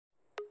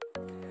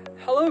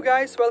Hello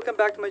guys, welcome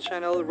back to my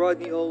channel.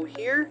 Rodney O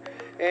here,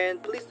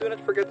 and please do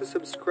not forget to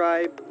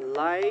subscribe,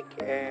 like,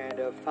 and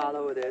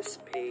follow this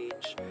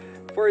page.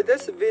 For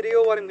this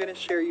video, what I'm going to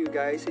share you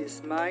guys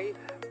is my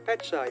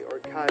pechay or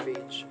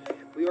cabbage.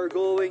 We are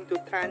going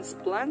to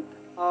transplant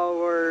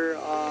our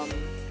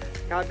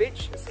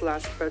cabbage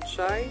slash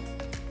pechay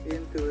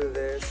into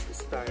this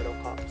styro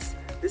cups.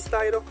 This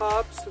styro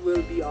cups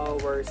will be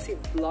our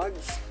seed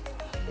plugs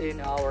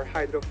in our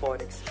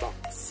hydroponics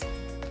box.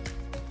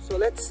 So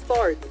let's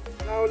start.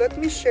 Now let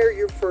me share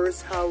you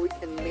first how we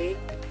can make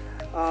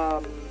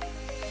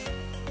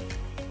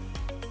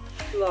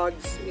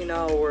plugs in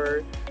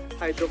our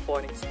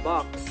hydroponics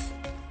box.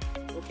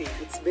 Okay,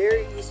 it's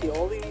very easy.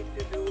 All you need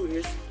to do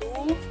is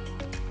to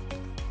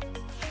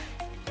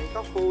make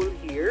a hole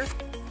here,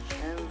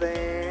 and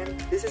then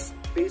this is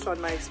based on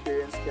my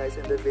experience, guys,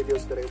 and the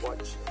videos that I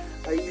watch.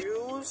 I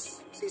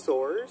use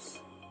scissors,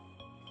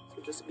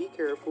 so just be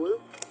careful.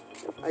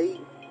 I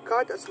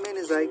cut as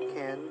many as I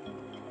can.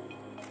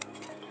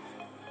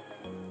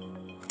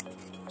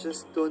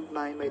 Just don't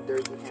mind my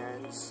dirty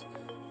hands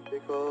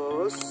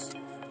because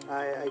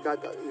I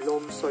got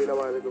loam soil a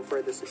while ago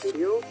for this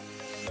video.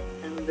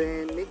 And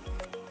then make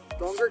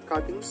longer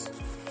cuttings.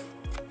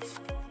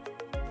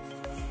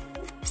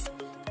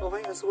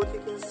 Okay, as what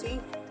you can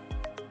see,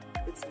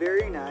 it's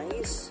very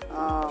nice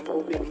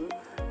opening,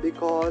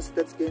 because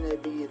that's gonna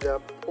be the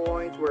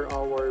point where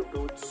our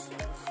roots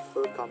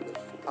will come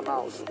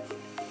out.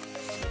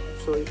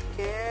 So it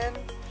can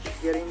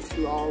get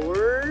into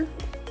our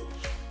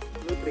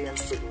nutrient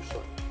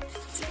solution.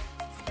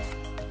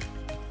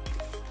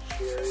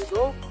 There you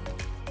go.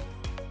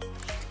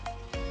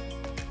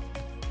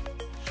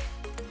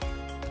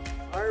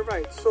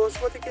 Alright, so as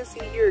what you can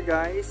see here,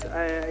 guys,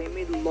 I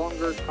made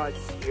longer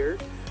cuts here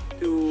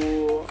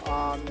to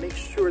make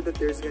sure that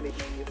there's gonna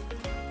be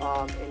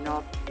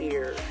enough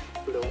air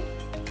flow,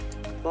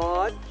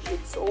 but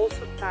it's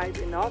also tight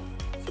enough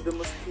so the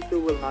mosquito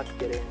will not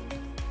get in.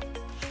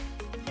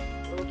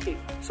 Okay,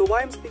 so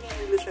why I'm speaking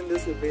English in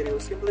this video?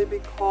 Simply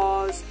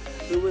because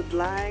we would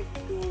like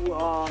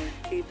to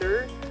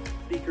cater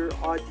bigger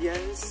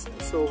audience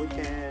so we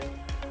can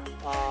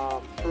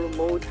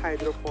promote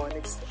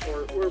hydroponics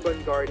or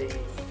urban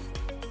gardening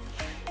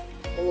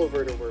all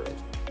over the world.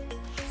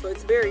 So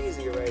it's very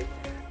easy, right?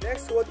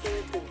 Next, what we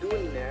need to do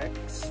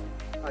next,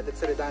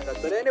 that's redundant,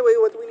 but anyway,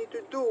 what we need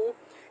to do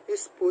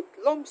is put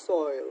loam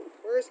soil.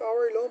 Where's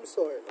our loam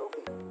soil?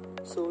 Okay,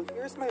 so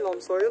here's my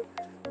loam soil.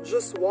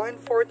 Just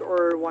 1/4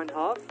 or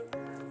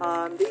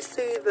 1/2. They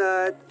say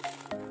that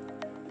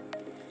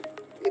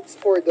it's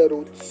for the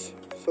roots,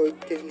 so it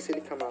can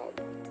easily come out.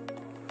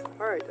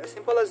 Alright, as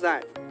simple as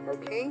that.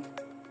 Okay,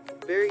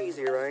 very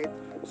easy, right?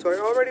 So I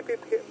already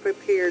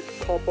prepared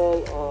a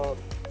couple of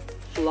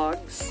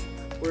plugs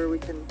where we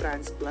can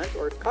transplant,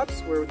 or cups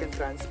where we can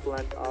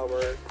transplant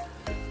our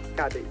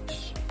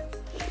cabbage.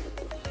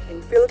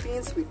 In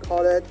Philippines, we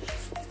call it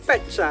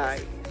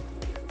pechay.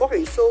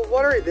 Okay, so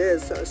what are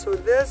these? So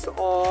these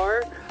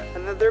are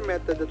another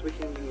method that we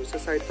can use.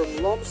 Aside from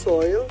loam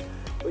soil,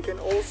 we can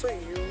also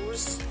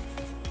use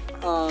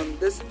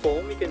this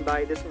foam. You can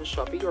buy this in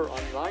Shopee or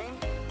online.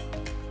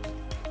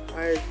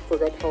 I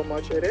forgot how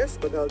much it is,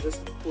 but I'll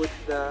just put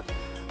the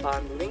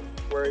link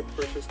where I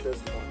purchased this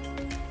one.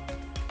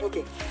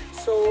 Okay,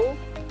 so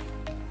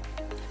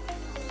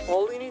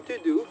all you need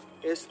to do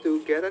is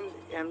to get an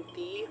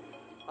empty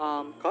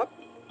cup,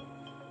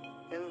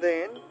 and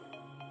then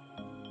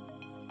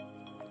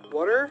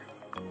water.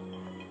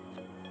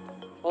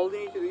 All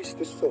you need to do is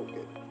to soak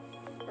it.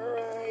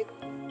 Alright.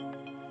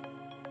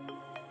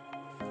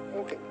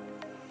 Okay.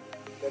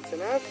 That's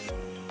enough.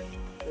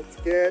 Let's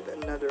get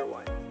another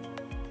one.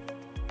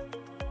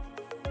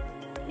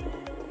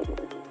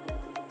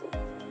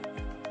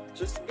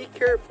 Just be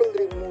careful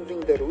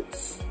removing the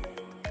roots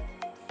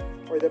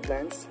or the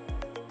plants.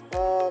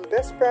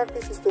 Best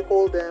practice is to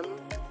hold them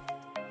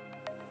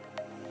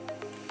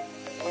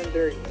on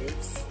their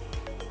leaves.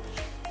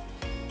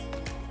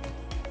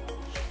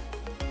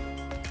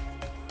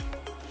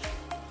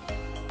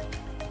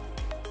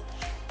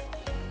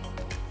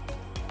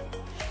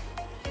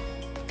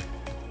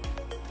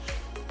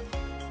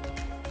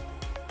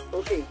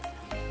 Okay,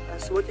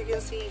 as what you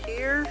can see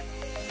here,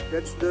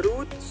 that's the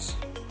roots,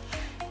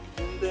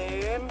 and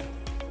then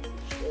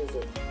where is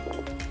it?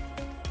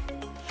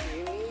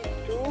 You need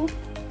to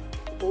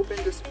open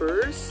this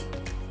first.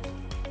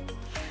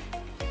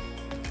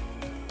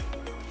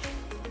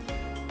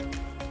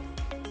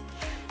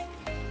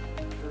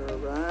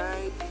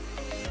 Alright,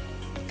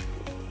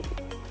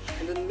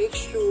 and then make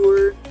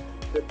sure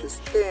that the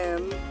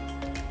stem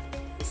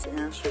is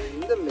actually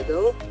in the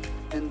middle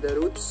and the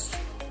roots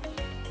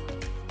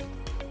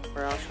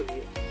are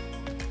actually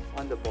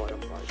on the bottom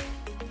part.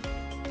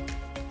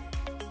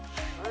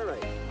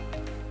 Alright.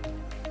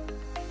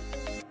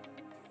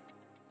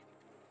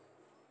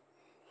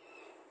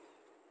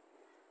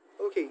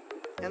 Okay,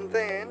 and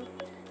then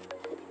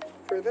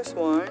for this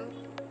one,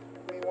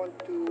 we want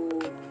to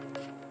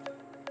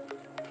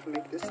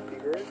make this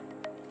bigger.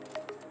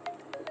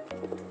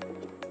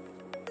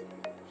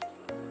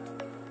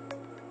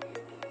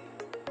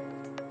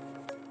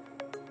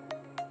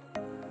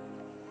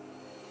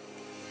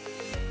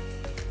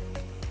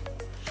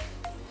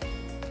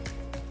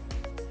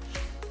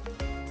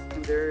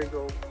 There you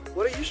go.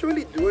 What I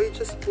usually do, I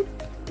just put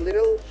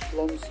little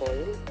loam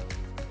soil.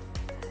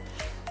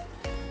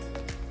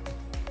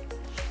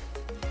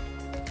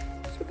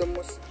 So the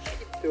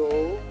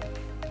mosquito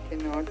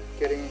cannot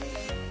get in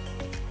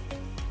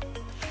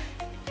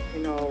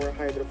our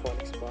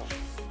hydroponics box.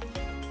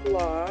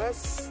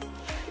 Plus, it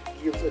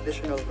gives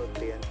additional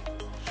nutrient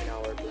in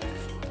our plant.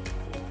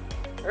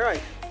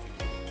 Alright.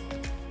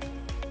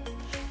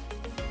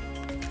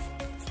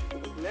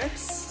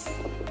 Next,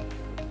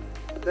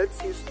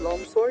 let's use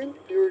loam soil,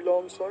 pure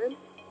loam soil.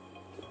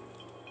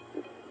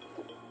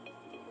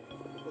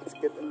 Let's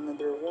get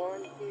another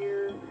one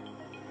here.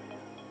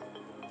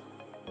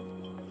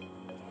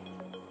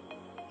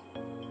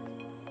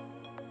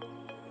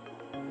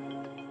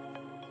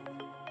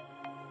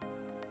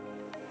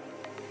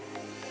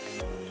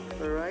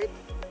 Alright,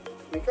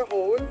 make a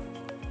hole.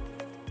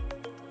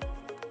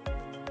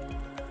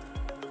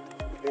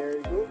 There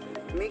you go.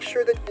 Make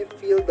sure that you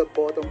feel the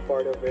bottom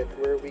part of it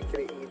where we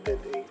created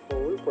a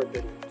hole for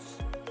the roots.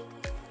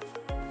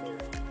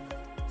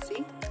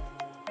 See?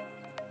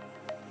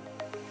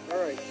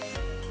 Alright,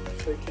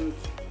 so you can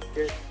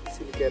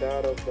easily get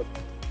out of the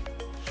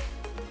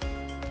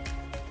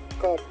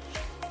cup.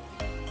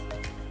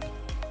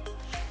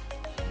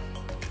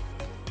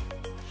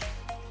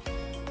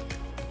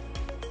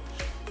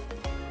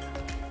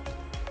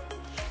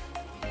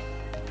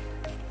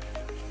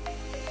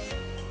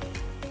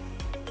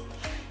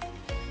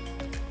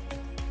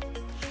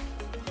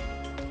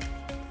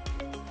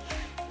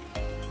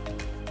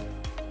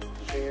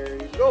 There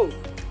you go.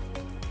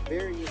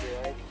 Very easy,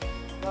 right?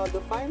 Now the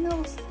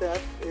final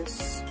step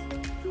is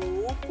to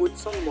put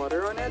some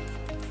water on it.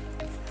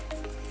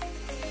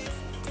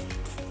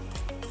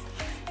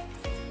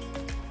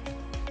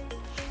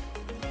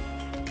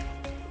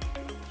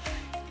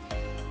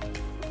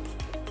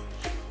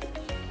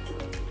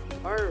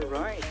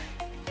 Alright.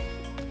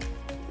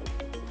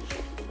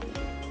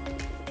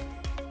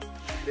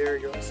 There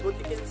you go. So what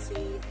you can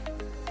see,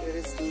 it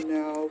is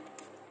now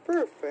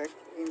perfect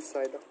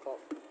inside the cup.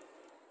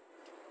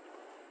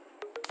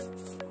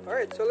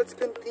 Alright, so let's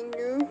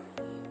continue.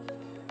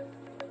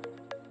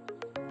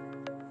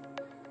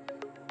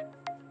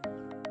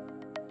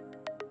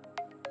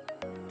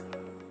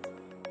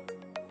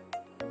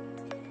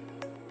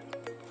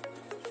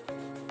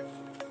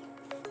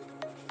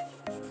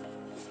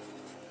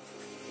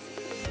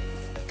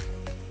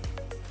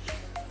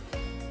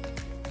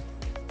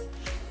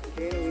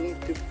 Again, we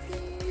need to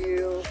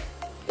feel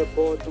the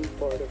bottom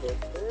part of it.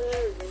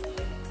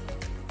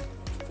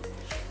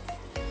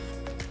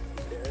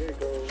 There you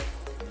go.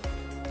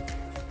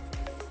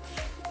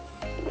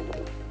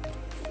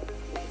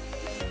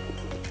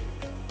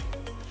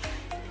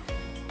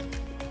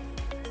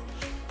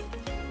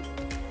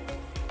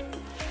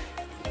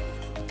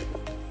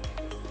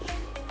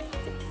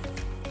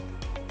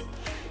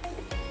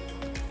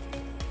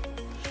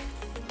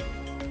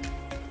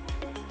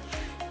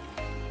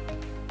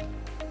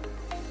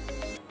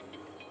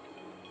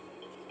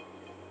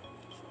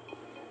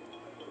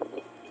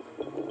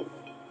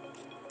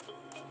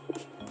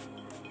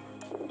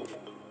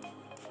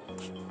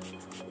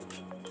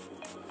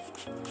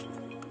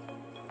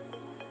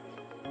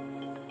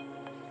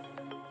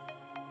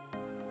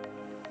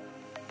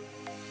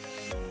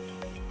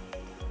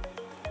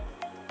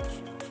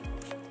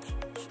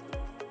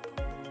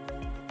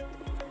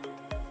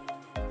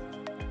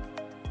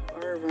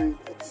 Alright,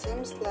 it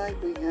seems like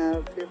we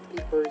have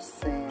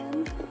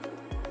 50%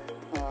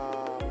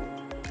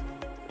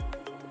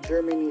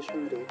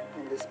 germination rate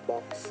in this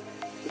box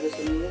because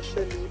we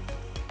initially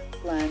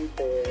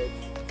planted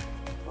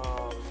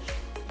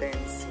 10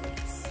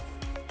 seeds.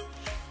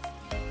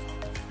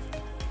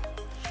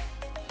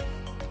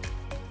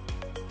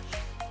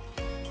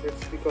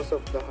 It's because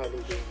of the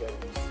holiday,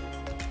 guys.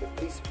 So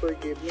please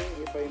forgive me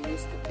if I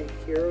missed to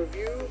take care of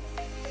you.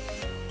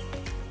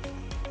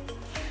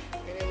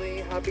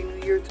 Anyway, Happy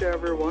New Year to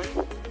everyone.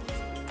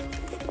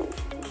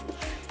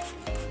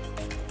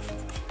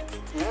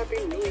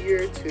 Happy New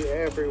Year to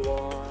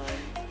everyone.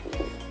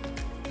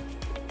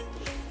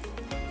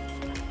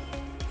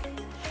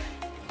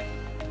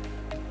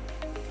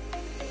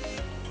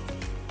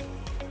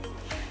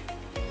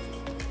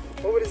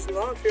 Oh, it is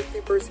not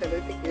 50%,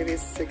 I think it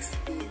is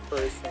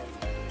 60%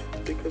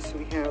 because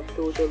we have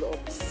total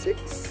of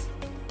 6.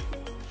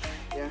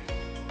 Yeah,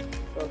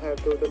 I'll have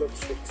total of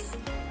 6.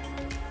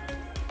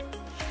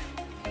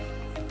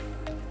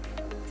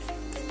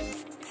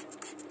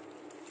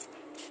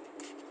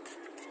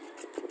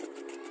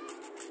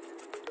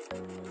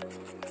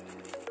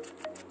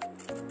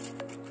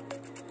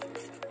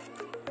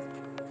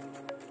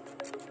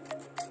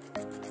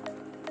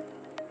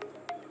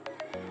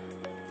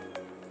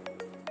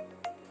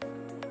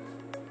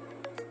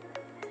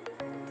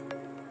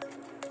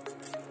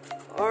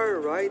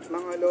 Alright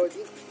mga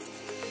Lodi.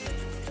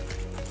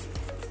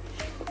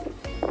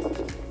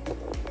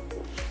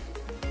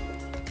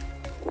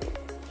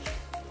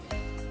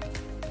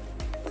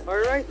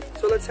 Alright,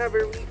 so let's have a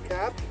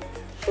recap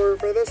for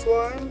this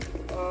one,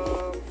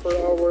 for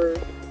our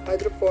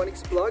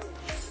hydroponics vlogs.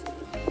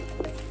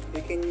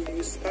 can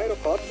use title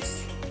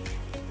cups.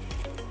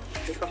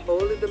 Make a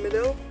hole in the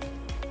middle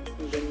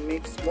and then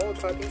make small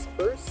cuttings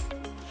first.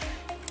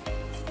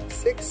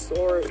 6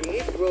 or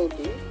 8 will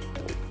do.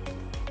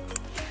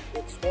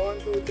 It's 1,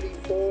 2, 3,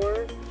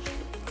 4,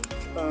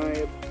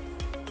 5,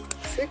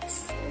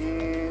 6,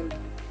 and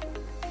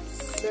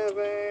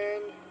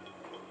 7,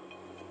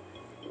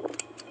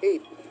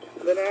 8.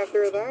 Then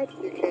after that,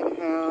 you can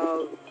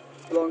have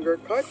longer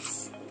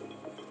cuts.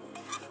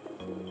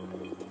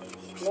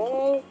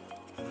 Small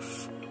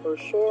or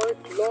short,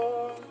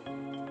 long,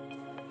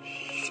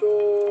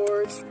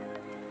 short,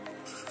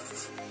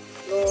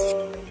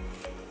 long,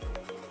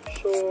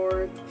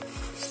 short,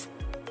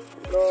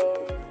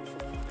 long,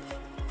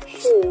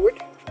 short,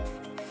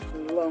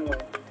 and long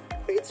one.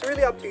 It's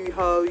really up to you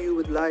how you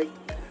would like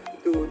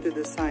to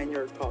design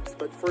your cups,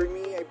 but for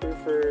me, I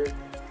prefer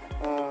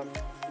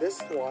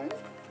this one.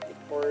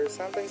 Or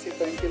sometimes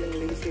if I'm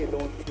feeling lazy, I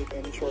don't take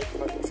any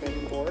shortcuts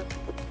anymore.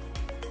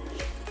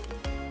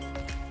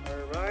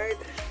 Alright,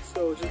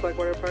 so just like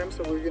water prime,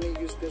 so we're gonna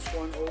use this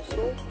one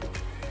also.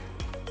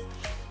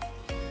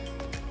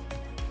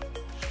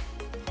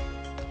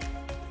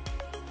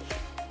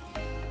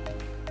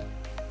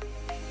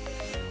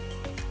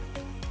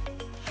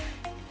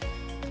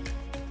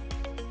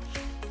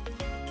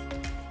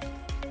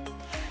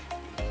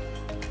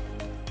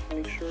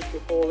 Make sure to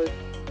hold it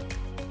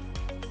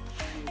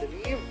on the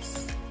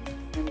leaves,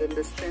 and then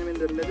the stem in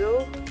the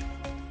middle.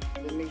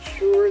 Then make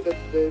sure that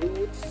the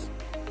roots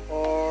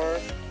are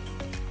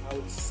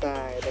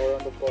outside or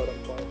on the bottom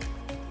part.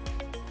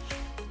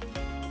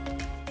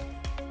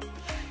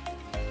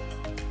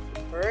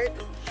 Alright,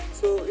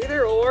 so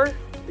either or,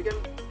 you can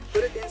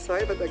put it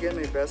inside, but again,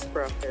 my best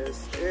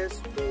practice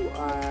is to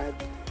add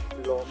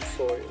loam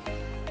soil.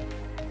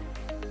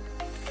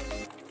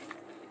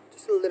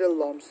 Just a little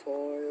loam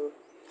soil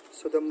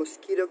so the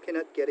mosquito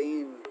cannot get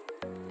in.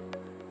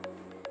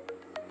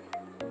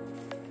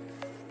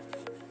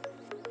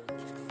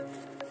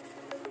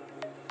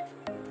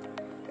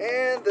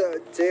 And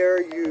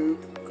there you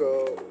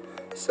go.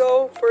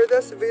 So for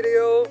this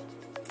video,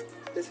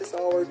 this is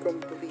our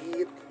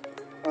complete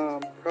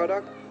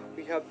product.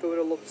 We have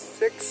total of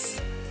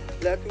 6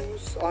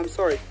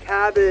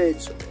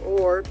 cabbage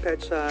or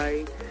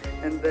pechay.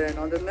 And then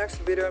on the next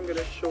video, I'm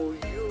gonna show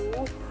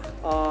you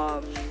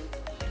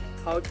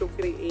how to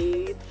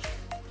create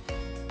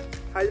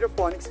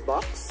hydroponics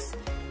box,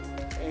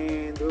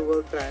 and we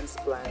will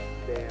transplant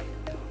them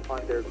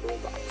on their grow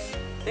box.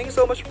 Thank you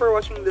so much for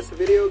watching this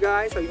video,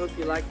 guys. I hope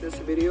you like this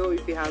video.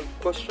 If you have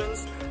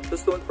questions,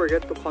 just don't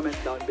forget to comment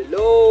down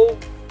below.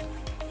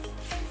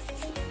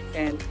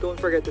 And don't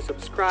forget to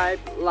subscribe,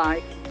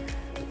 like.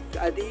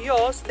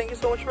 Adios. Thank you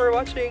so much for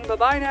watching.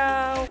 Bye-bye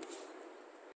now.